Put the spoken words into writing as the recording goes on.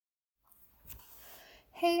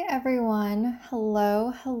Hey everyone.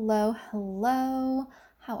 Hello, hello, hello.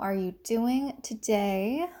 How are you doing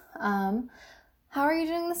today? How are you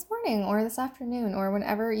doing this morning or this afternoon or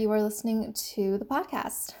whenever you are listening to the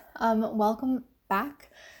podcast? Welcome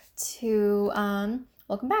back to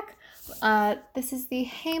welcome back. This is the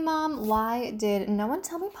Hey Mom, Why Did No One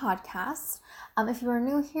Tell Me podcast. If you are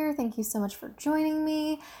new here, thank you so much for joining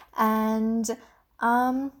me. And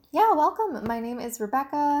welcome. My name is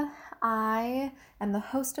Rebecca. I am the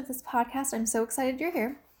host of this podcast. I'm so excited you're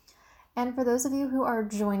here. And for those of you who are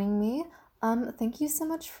joining me, thank you so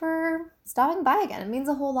much for stopping by again. It means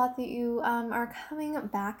a whole lot that you are coming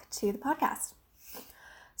back to the podcast.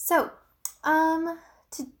 So,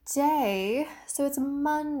 today, it's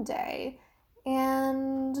Monday,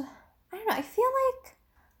 and I don't know, I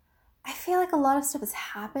feel like a lot of stuff has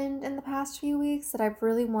happened in the past few weeks that I've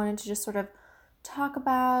really wanted to just sort of talk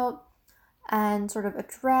about and sort of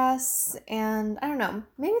address. And I don't know,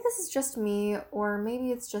 maybe this is just me, or maybe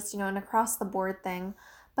it's just, an across the board thing,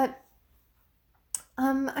 but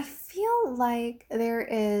I feel like there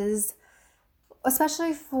is,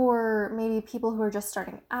 especially for maybe people who are just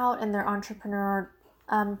starting out in their entrepreneurial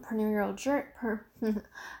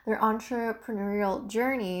their entrepreneurial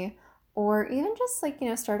journey, or even just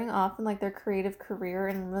starting off in their creative career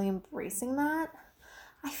and really embracing that.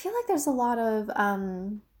 I feel like there's a lot of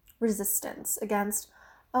resistance against,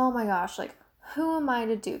 oh my gosh, who am I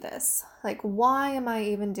to do this? Why am I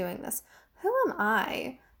even doing this? Who am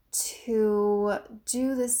I to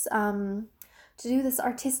do this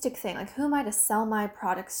artistic thing? Who am I to sell my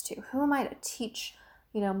products to? Who am I to teach,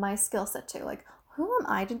 my skill set to? Who am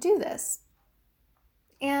I to do this?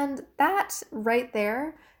 And that right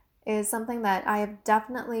there is something that I have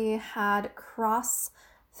definitely had cross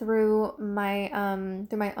through my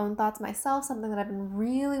own thoughts myself, something that I've been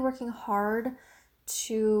really working hard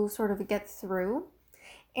to sort of get through.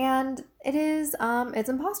 And it is it's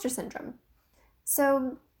imposter syndrome.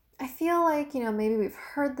 So I feel like, maybe we've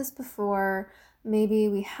heard this before, maybe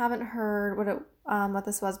we haven't heard what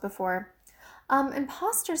this was before.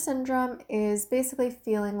 Imposter syndrome is basically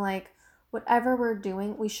feeling like whatever we're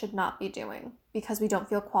doing, we should not be doing because we don't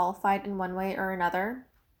feel qualified in one way or another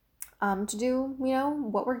to do,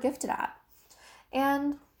 what we're gifted at.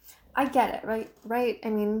 And I get it, right? I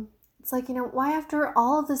mean, it's like, why after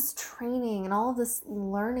all of this training and all of this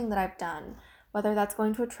learning that I've done, whether that's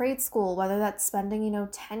going to a trade school, whether that's spending,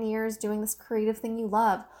 10 years doing this creative thing you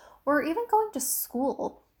love, or even going to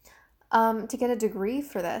school to get a degree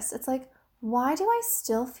for this, it's like, why do I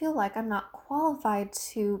still feel like I'm not qualified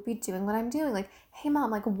to be doing what I'm doing? Hey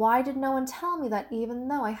mom, why did no one tell me that even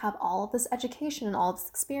though I have all of this education and all of this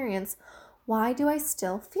experience, why do I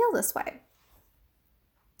still feel this way?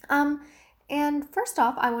 And first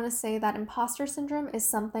off, I want to say that imposter syndrome is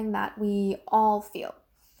something that we all feel.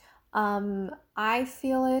 I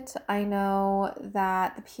feel it. I know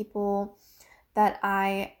that the people that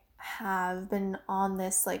I have been on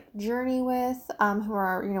this journey with, who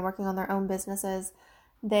are working on their own businesses,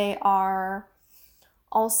 they've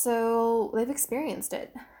experienced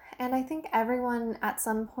it. And I think everyone at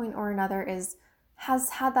some point or another has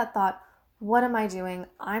had that thought, what am I doing?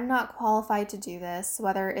 I'm not qualified to do this,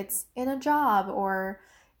 whether it's in a job or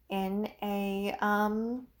in a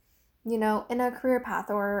in a career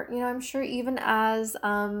path, or I'm sure even as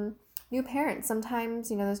new parents, sometimes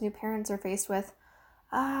those new parents are faced with,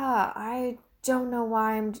 I don't know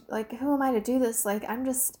why who am I to do this? I'm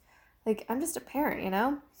just a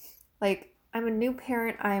parent, I'm a new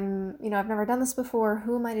parent. I've never done this before.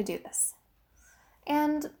 Who am I to do this?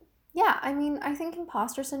 And yeah, I mean, I think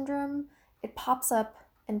imposter syndrome, it pops up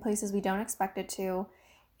in places we don't expect it to.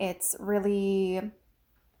 It's really,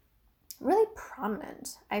 really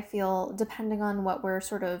prominent, I feel, depending on what we're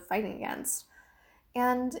sort of fighting against.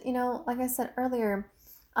 And, like I said earlier,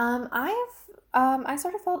 I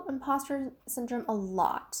sort of felt imposter syndrome a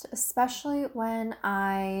lot, especially when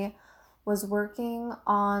I was working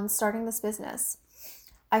on starting this business.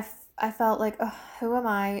 I felt like, who am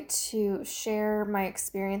I to share my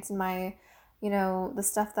experience and my, the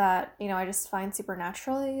stuff that, I just find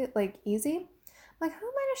supernaturally easy. Who am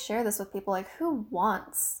I to share this with people? Who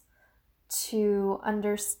wants to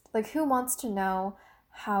who wants to know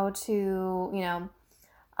how to,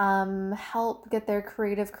 help get their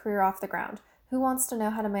creative career off the ground? Who wants to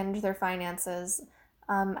know how to manage their finances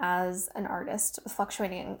as an artist with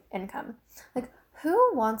fluctuating income?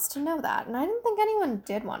 Who wants to know that? And I didn't think anyone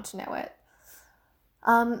did want to know it.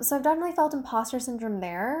 So I've definitely felt imposter syndrome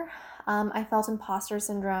there. I felt imposter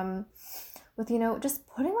syndrome with, just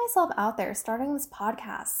putting myself out there, starting this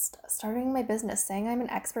podcast, starting my business, saying I'm an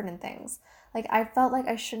expert in things. Like, I felt like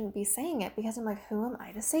I shouldn't be saying it because I'm like, who am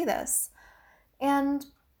I to say this? And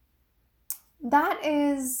that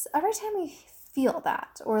is, every time we feel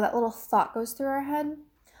that, or that little thought goes through our head,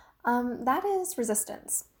 that is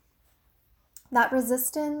resistance. That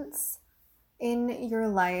resistance in your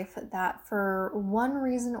life that for one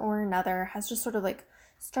reason or another has just sort of like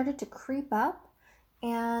started to creep up,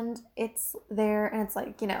 and it's there, and it's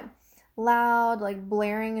like, loud, like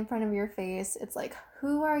blaring in front of your face. It's like,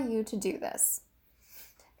 who are you to do this?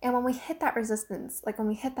 And when we hit that resistance, like when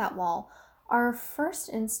we hit that wall, our first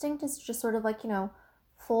instinct is just sort of like,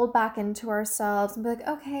 fold back into ourselves and be like,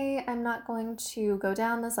 okay, I'm not going to go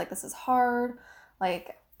down this. Like, this is hard.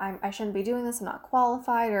 Like, I shouldn't be doing this. I'm not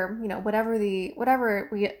qualified, or, whatever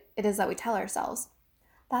it is that we tell ourselves.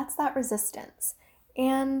 That's that resistance.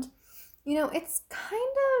 And, it's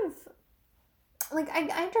kind of like,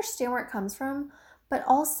 I understand where it comes from, but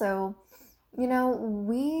also, we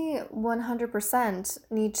 100%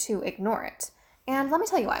 need to ignore it. And let me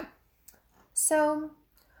tell you why. So,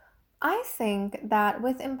 I think that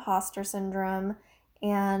with imposter syndrome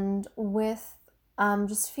and with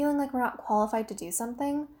just feeling like we're not qualified to do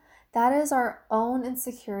something, that is our own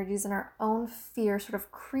insecurities and our own fear sort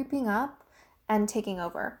of creeping up and taking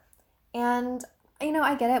over. And,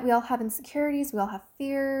 I get it. We all have insecurities, we all have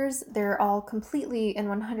fears. They're all completely and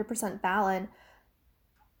 100% valid.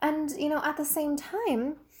 And, at the same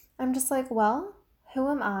time, I'm just like, well, who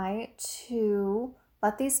am I to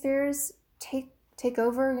let these fears take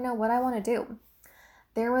over, what I want to do?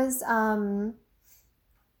 There was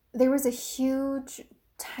there was a huge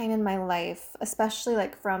time in my life, especially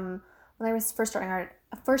like from when I was first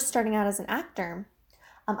starting out as an actor.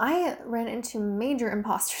 I ran into major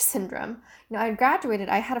imposter syndrome. I had graduated.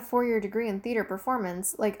 I had a 4-year degree in theater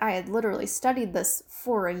performance. Like, I had literally studied this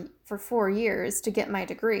for 4 years to get my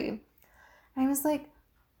degree. And I was like,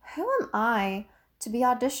 who am I to be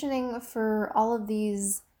auditioning for all of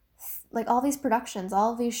these, like all these productions,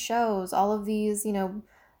 all of these shows, all of these,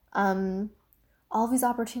 all of these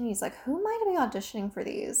opportunities? Like, who am I to be auditioning for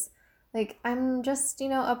these? Like, I'm just,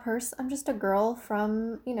 I'm just a girl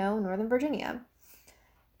from, Northern Virginia.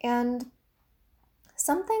 And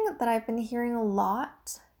something that I've been hearing a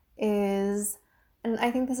lot is, and I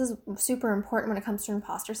think this is super important when it comes to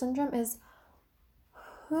imposter syndrome, is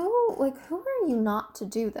who are you not to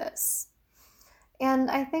do this? And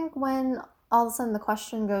I think when all of a sudden the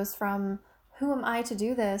question goes from who am I to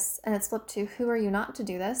do this, and it's flipped to who are you not to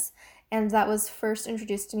do this, and that was first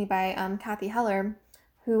introduced to me by Kathy Heller,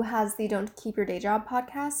 who has the Don't Keep Your Day Job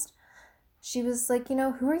podcast. She was like, who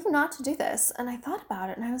are you not to do this? And I thought about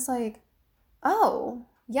it, and I was like, oh,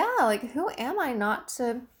 yeah, like, who am I not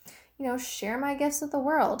to, share my gifts with the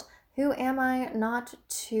world? Who am I not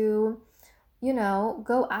to,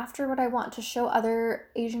 go after what I want, to show other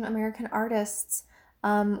Asian American artists,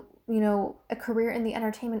 a career in the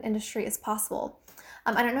entertainment industry is possible?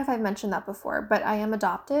 I don't know if I've mentioned that before, but I am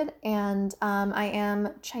adopted, and I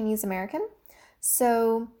am Chinese American.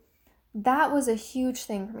 So that was a huge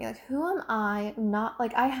thing for me. Like, who am I not,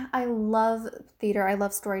 like, I love theater, I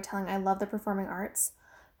love storytelling, I love the performing arts.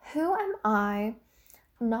 Who am I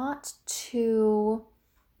not to,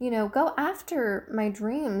 go after my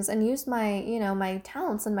dreams and use my, my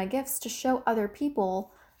talents and my gifts to show other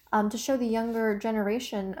people, to show the younger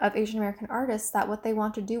generation of Asian American artists that what they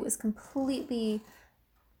want to do is completely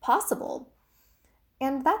possible?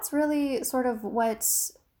 And that's really sort of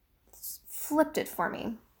what flipped it for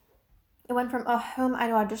me. It went from, oh, who am I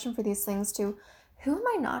to audition for these things, to who am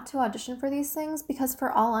I not to audition for these things? Because for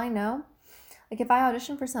all I know, like, if I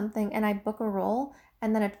audition for something and I book a role,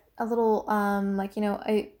 and then a little,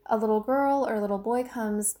 a little girl or a little boy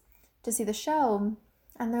comes to see the show,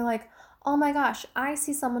 and they're like, oh my gosh, I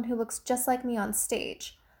see someone who looks just like me on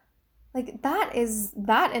stage. Like, that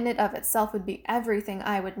in it of itself would be everything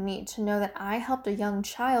I would need to know that I helped a young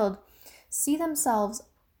child see themselves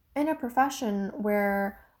in a profession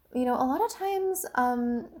where, a lot of times,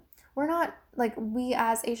 we're not, like, we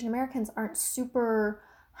as Asian Americans aren't super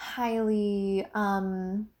highly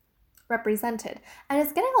represented. And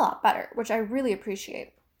it's getting a lot better, which I really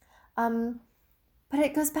appreciate. But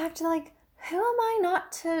it goes back to, like, who am I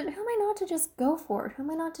not to just go for it? Who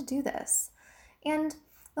am I not to do this? And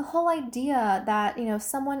the whole idea that,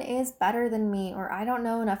 someone is better than me, or I don't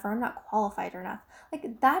know enough, or I'm not qualified enough,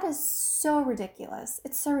 like, that is so ridiculous.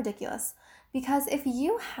 It's so ridiculous. Because if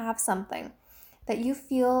you have something that you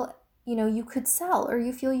feel, you could sell, or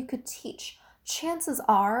you feel you could teach, chances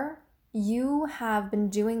are you have been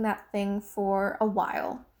doing that thing for a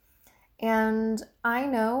while. And I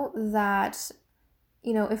know that,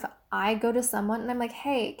 if I go to someone and I'm like,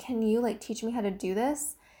 hey, can you, like, teach me how to do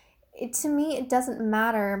this? to me, it doesn't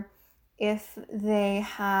matter if they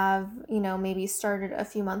have, maybe started a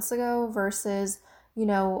few months ago versus,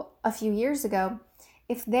 a few years ago.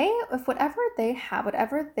 If whatever they have,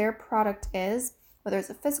 whatever their product is, whether it's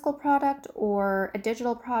a physical product or a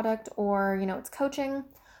digital product or, it's coaching,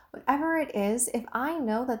 whatever it is, if I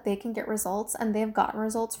know that they can get results and they've gotten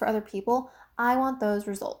results for other people, I want those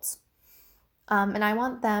results. And I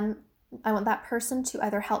want that person to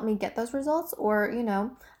either help me get those results or,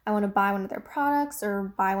 I want to buy one of their products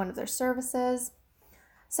or buy one of their services.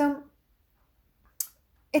 So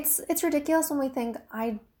it's ridiculous when we think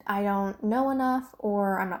I don't know enough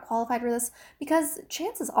or I'm not qualified for this, because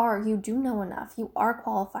chances are you do know enough. You are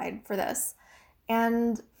qualified for this.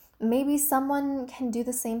 And maybe someone can do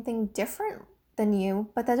the same thing different than you,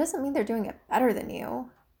 but that doesn't mean they're doing it better than you.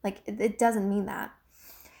 Like, it doesn't mean that.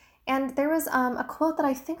 And there was a quote that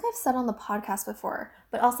I think I've said on the podcast before,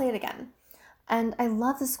 but I'll say it again. And I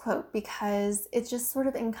love this quote because it just sort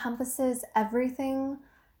of encompasses everything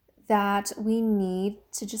that we need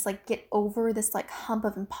to just like get over this like hump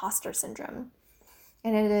of imposter syndrome.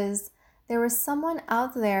 And it is, there was someone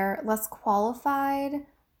out there less qualified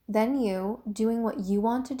than you doing what you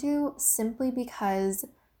want to do simply because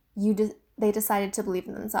they decided to believe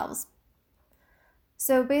in themselves.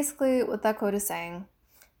 So basically what that quote is saying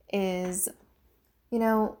is,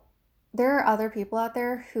 there are other people out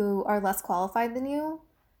there who are less qualified than you,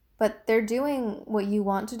 but they're doing what you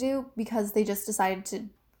want to do because they just decided to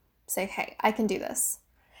say, hey, I can do this.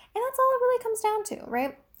 And that's all it really comes down to,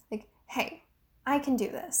 right? Like, hey, I can do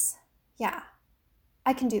this. Yeah,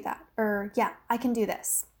 I can do that. Or yeah, I can do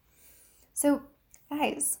this. So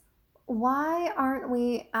guys, why aren't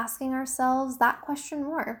we asking ourselves that question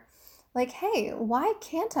more? Like, hey, why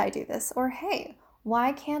can't I do this? Or hey,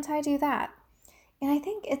 why can't I do that? And I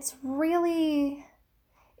think it's really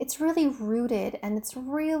rooted and it's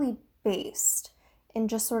really based in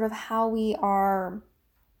just sort of how we are,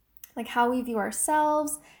 like how we view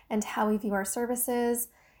ourselves and how we view our services.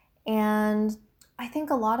 And I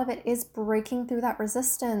think a lot of it is breaking through that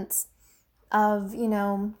resistance of,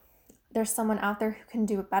 there's someone out there who can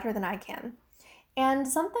do it better than I can. And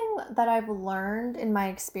something that I've learned in my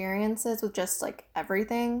experiences with just like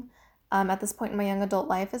everything at this point in my young adult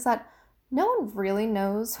life is that no one really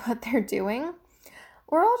knows what they're doing.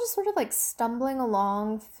 We're all just sort of like stumbling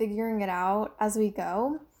along, figuring it out as we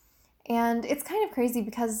go. And it's kind of crazy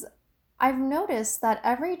because I've noticed that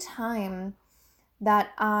every time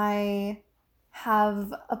that I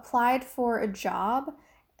have applied for a job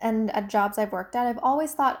and at jobs I've worked at, I've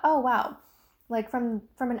always thought, oh, wow, like from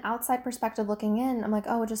an outside perspective looking in, I'm like,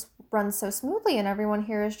 oh, it just runs so smoothly and everyone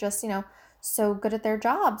here is just, so good at their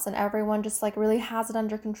jobs and everyone just like really has it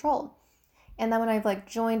under control. And then when I've like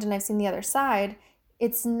joined and I've seen the other side,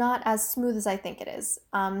 it's not as smooth as I think it is.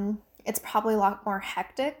 It's probably a lot more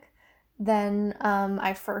hectic than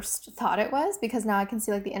I first thought it was, because now I can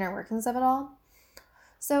see like the inner workings of it all.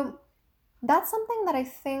 So that's something that I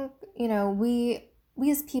think, we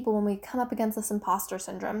as people, when we come up against this imposter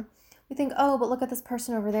syndrome, we think, oh, but look at this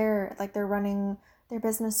person over there, like they're running their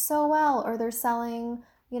business so well, or they're selling,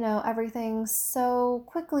 everything so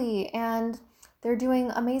quickly, and they're doing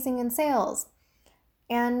amazing in sales.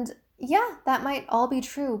 And yeah, that might all be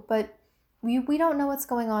true, but we don't know what's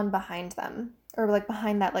going on behind them, or like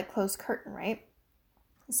behind that like closed curtain, right?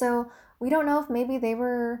 So we don't know if maybe they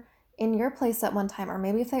were in your place at one time, or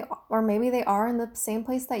maybe they are in the same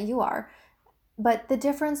place that you are. But the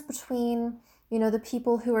difference between, the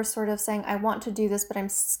people who are sort of saying, I want to do this, but I'm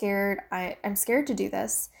scared, I'm scared to do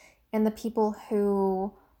this, and the people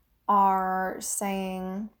who are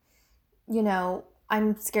saying,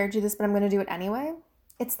 I'm scared to do this, but I'm going to do it anyway.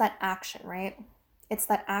 It's that action, right? It's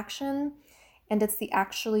that action, and it's the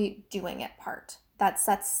actually doing it part that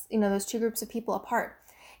sets, those two groups of people apart.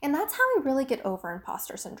 And that's how we really get over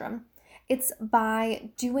imposter syndrome. It's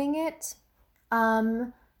by doing it,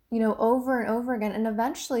 over and over again. And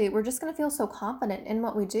eventually we're just going to feel so confident in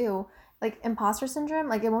what we do. Like imposter syndrome,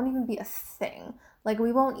 like it won't even be a thing. Like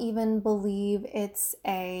we won't even believe we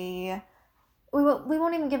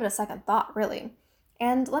won't even give it a second thought, really.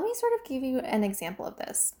 And let me sort of give you an example of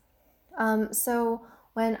this. So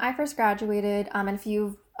when I first graduated, and if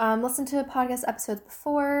you've listened to podcast episodes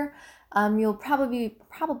before, you'll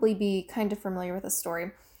probably be kind of familiar with this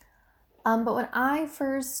story. But when I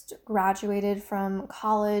first graduated from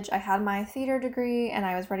college, I had my theater degree and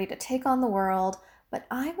I was ready to take on the world, but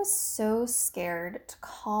I was so scared to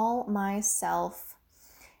call myself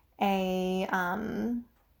an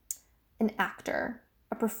actor,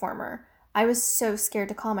 a performer. I was so scared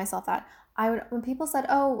to call myself that. when people said,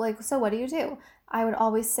 "Oh, like, so what do you do?" I would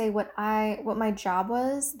always say what my job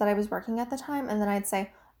was that I was working at the time, and then I'd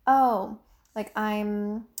say, "Oh, like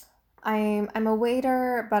I'm a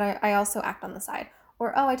waiter, but I also act on the side."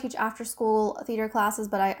 Or, "Oh, I teach after school theater classes,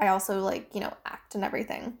 but I also like, act and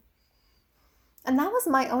everything." And that was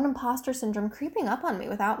my own imposter syndrome creeping up on me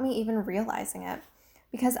without me even realizing it.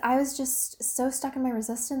 Because I was just so stuck in my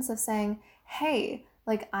resistance of saying, hey,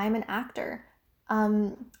 like, I'm an actor.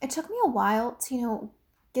 It took me a while to,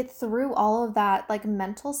 get through all of that, like,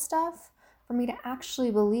 mental stuff for me to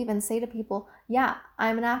actually believe and say to people, yeah,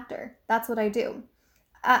 I'm an actor. That's what I do.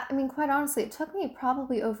 I mean, quite honestly, it took me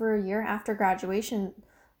probably over a year after graduation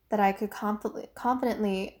that I could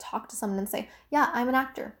confidently talk to someone and say, yeah, I'm an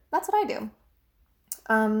actor. That's what I do.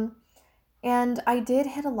 Um, and I did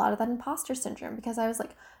hit a lot of that imposter syndrome because I was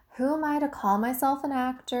like, who am I to call myself an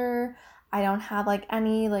actor? I don't have like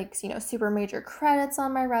any like, super major credits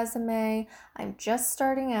on my resume. I'm just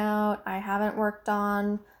starting out. I haven't worked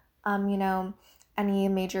on um, you know, any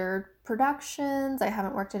major productions. I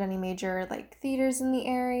haven't worked at any major like theaters in the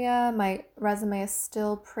area. My resume is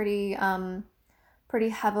still pretty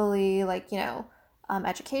heavily like,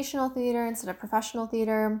 educational theater instead of professional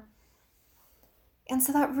theater. And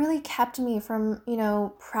so that really kept me from,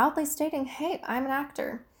 proudly stating, hey, I'm an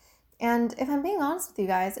actor. And if I'm being honest with you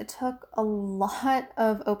guys, it took a lot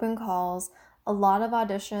of open calls, a lot of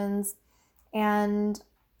auditions, and,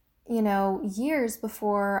 years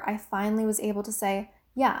before I finally was able to say,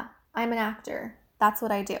 yeah, I'm an actor. That's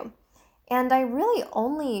what I do. And I really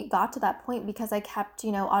only got to that point because I kept,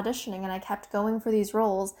 auditioning and I kept going for these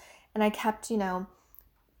roles and I kept,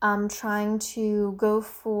 trying to go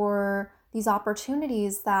for these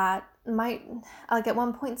opportunities that might, like, at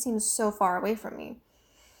one point seem so far away from me.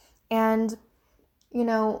 And,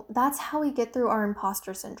 that's how we get through our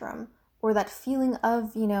imposter syndrome or that feeling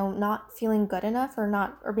of, not feeling good enough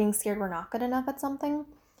or being scared we're not good enough at something.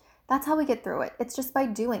 That's how we get through it. It's just by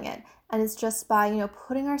doing it. And it's just by,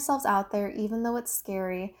 putting ourselves out there, even though it's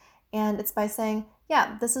scary. And it's by saying,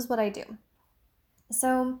 yeah, this is what I do.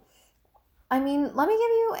 So, I mean, let me give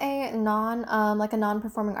you like a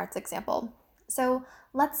non-performing arts example. So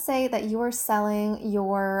let's say that you're selling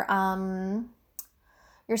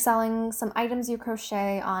some items you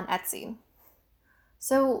crochet on Etsy.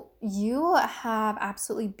 So you have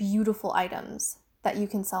absolutely beautiful items that you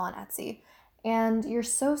can sell on Etsy. And you're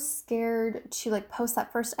so scared to like post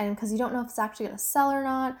that first item because you don't know if it's actually gonna sell or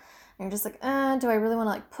not. And you're just like, do I really want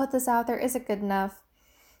to like put this out there? Is it good enough?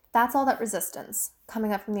 That's all that resistance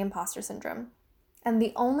coming up from the imposter syndrome. And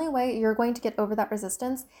the only way you're going to get over that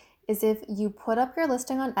resistance is if you put up your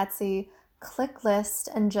listing on Etsy, click list,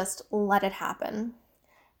 and just let it happen.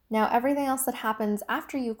 Now, everything else that happens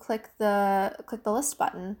after you click the list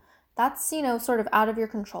button, that's, sort of out of your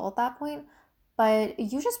control at that point, but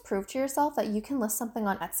you just prove to yourself that you can list something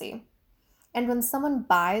on Etsy. And when someone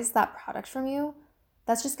buys that product from you,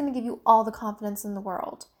 that's just going to give you all the confidence in the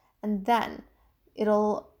world. And then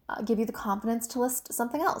it'll give you the confidence to list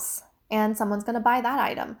something else. And someone's going to buy that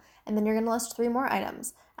item. And then you're going to list 3 more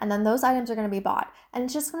items. And then those items are going to be bought. And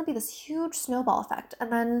it's just going to be this huge snowball effect.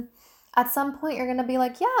 And then at some point, you're going to be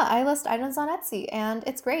like, yeah, I list items on Etsy and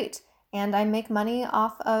it's great. And I make money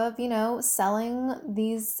off of, selling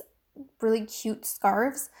these really cute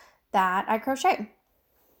scarves that I crochet.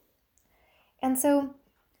 And so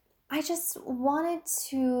I just wanted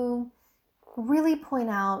to really point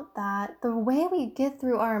out that the way we get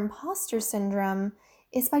through our imposter syndrome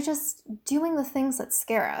is by just doing the things that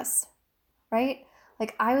scare us, right?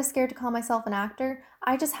 Like I was scared to call myself an actor.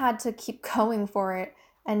 I just had to keep going for it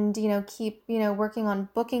and, keep, working on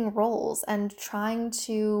booking roles and trying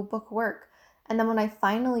to book work. And then when I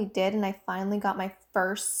finally did and I finally got my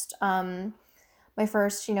first, real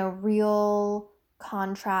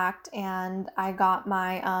contract and I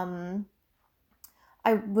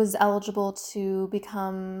was eligible to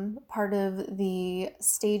become part of the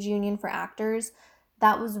stage union for actors.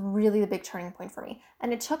 That was really the big turning point for me.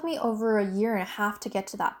 And it took me over a year and a half to get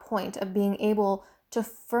to that point of being able to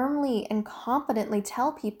firmly and confidently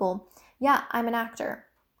tell people, yeah, I'm an actor.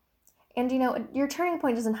 And your turning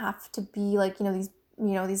point doesn't have to be like,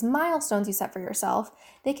 these milestones you set for yourself.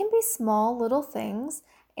 They can be small little things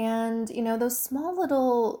and those small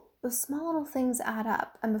little things add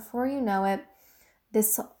up. And before you know it,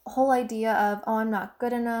 this whole idea of, oh, I'm not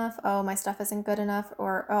good enough, oh, my stuff isn't good enough,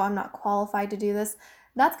 or oh, I'm not qualified to do this,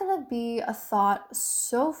 that's going to be a thought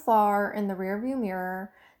so far in the rearview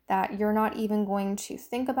mirror that you're not even going to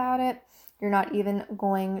think about it. You're not even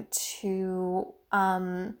going to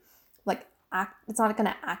it's not going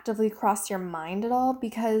to actively cross your mind at all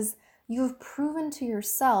because you've proven to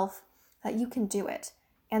yourself that you can do it.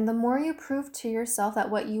 And the more you prove to yourself that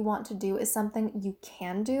what you want to do is something you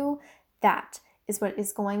can do, that is what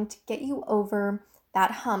is going to get you over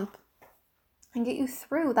that hump and get you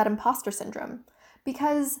through that imposter syndrome.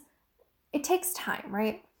 Because it takes time,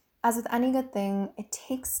 right? As with any good thing, it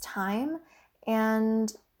takes time,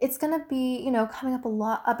 and it's going to be, coming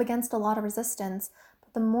up against a lot of resistance.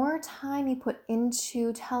 But the more time you put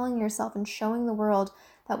into telling yourself and showing the world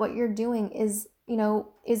that what you're doing is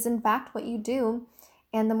in fact what you do,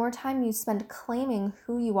 and the more time you spend claiming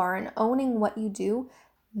who you are and owning what you do,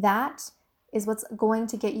 that is what's going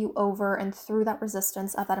to get you over and through that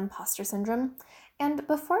resistance of that imposter syndrome. And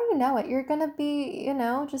before you know it, you're going to be,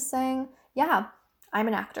 just saying, yeah, I'm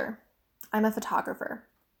an actor. I'm a photographer.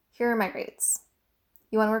 Here are my grades.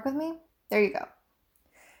 You want to work with me? There you go.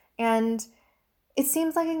 And it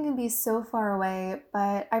seems like it can be so far away,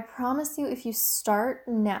 but I promise you, if you start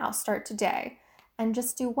now, start today, and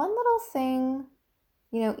just do one little thing,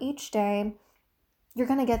 each day, you're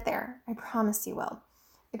going to get there. I promise you will.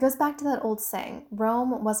 It goes back to that old saying,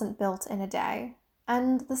 Rome wasn't built in a day.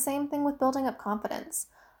 And the same thing with building up confidence.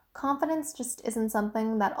 Confidence just isn't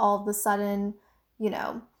something that all of a sudden,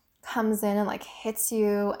 comes in and like hits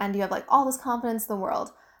you and you have like all this confidence in the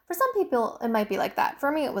world. For some people, it might be like that.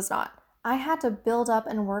 For me, it was not. I had to build up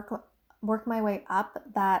and work my way up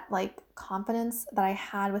that like confidence that I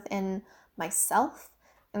had within myself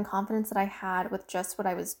and confidence that I had with just what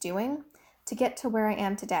I was doing to get to where I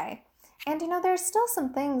am today. And there's still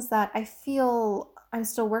some things that I feel I'm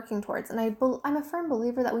still working towards. And I'm a firm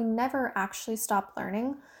believer that we never actually stop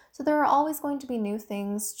learning. So there are always going to be new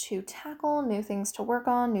things to tackle, new things to work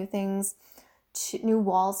on, new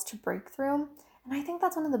walls to break through. And I think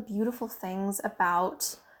that's one of the beautiful things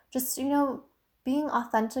about just, being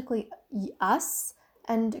authentically us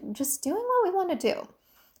and just doing what we want to do.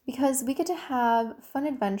 Because we get to have fun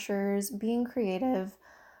adventures, being creative,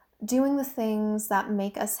 doing the things that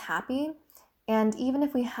make us happy. And even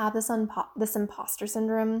if we have this imposter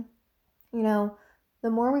syndrome, the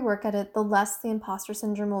more we work at it, the less the imposter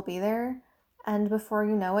syndrome will be there. And before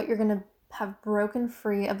you know it, you're going to have broken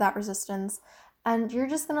free of that resistance. And you're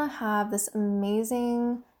just going to have this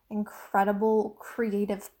amazing, incredible,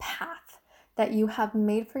 creative path that you have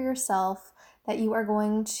made for yourself, that you are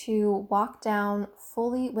going to walk down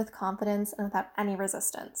fully with confidence and without any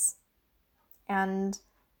resistance. And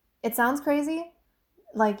it sounds crazy,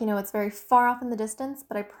 like, it's very far off in the distance,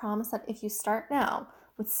 but I promise that if you start now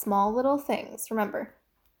with small little things, remember,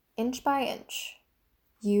 inch by inch,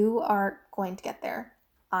 you are going to get there.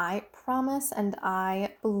 I promise, and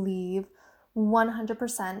I believe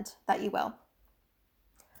 100% that you will.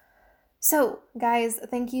 So, guys,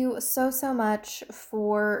 thank you so much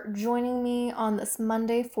for joining me on this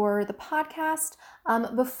Monday for the podcast.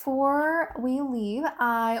 Before we leave,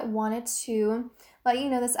 I wanted to let you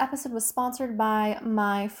know this episode was sponsored by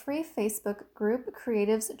my free Facebook group,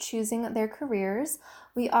 Creatives Choosing Their Careers.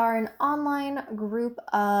 We are an online group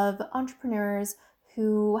of entrepreneurs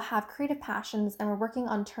who have creative passions, and we're working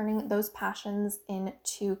on turning those passions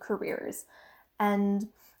into careers. And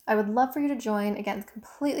I would love for you to join. Again, it's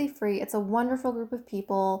completely free. It's a wonderful group of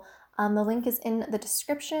people. The link is in the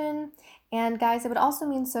description. And guys, it would also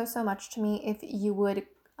mean so much to me if you would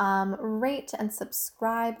rate and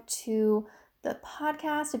subscribe to the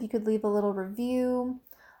podcast. If you could leave a little review,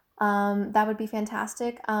 that would be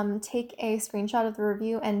fantastic. Take a screenshot of the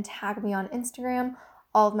review and tag me on Instagram.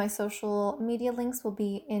 All of my social media links will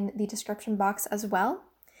be in the description box as well.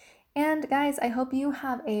 And guys, I hope you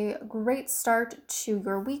have a great start to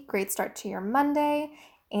your week, great start to your Monday,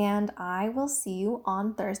 and I will see you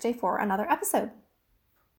on Thursday for another episode.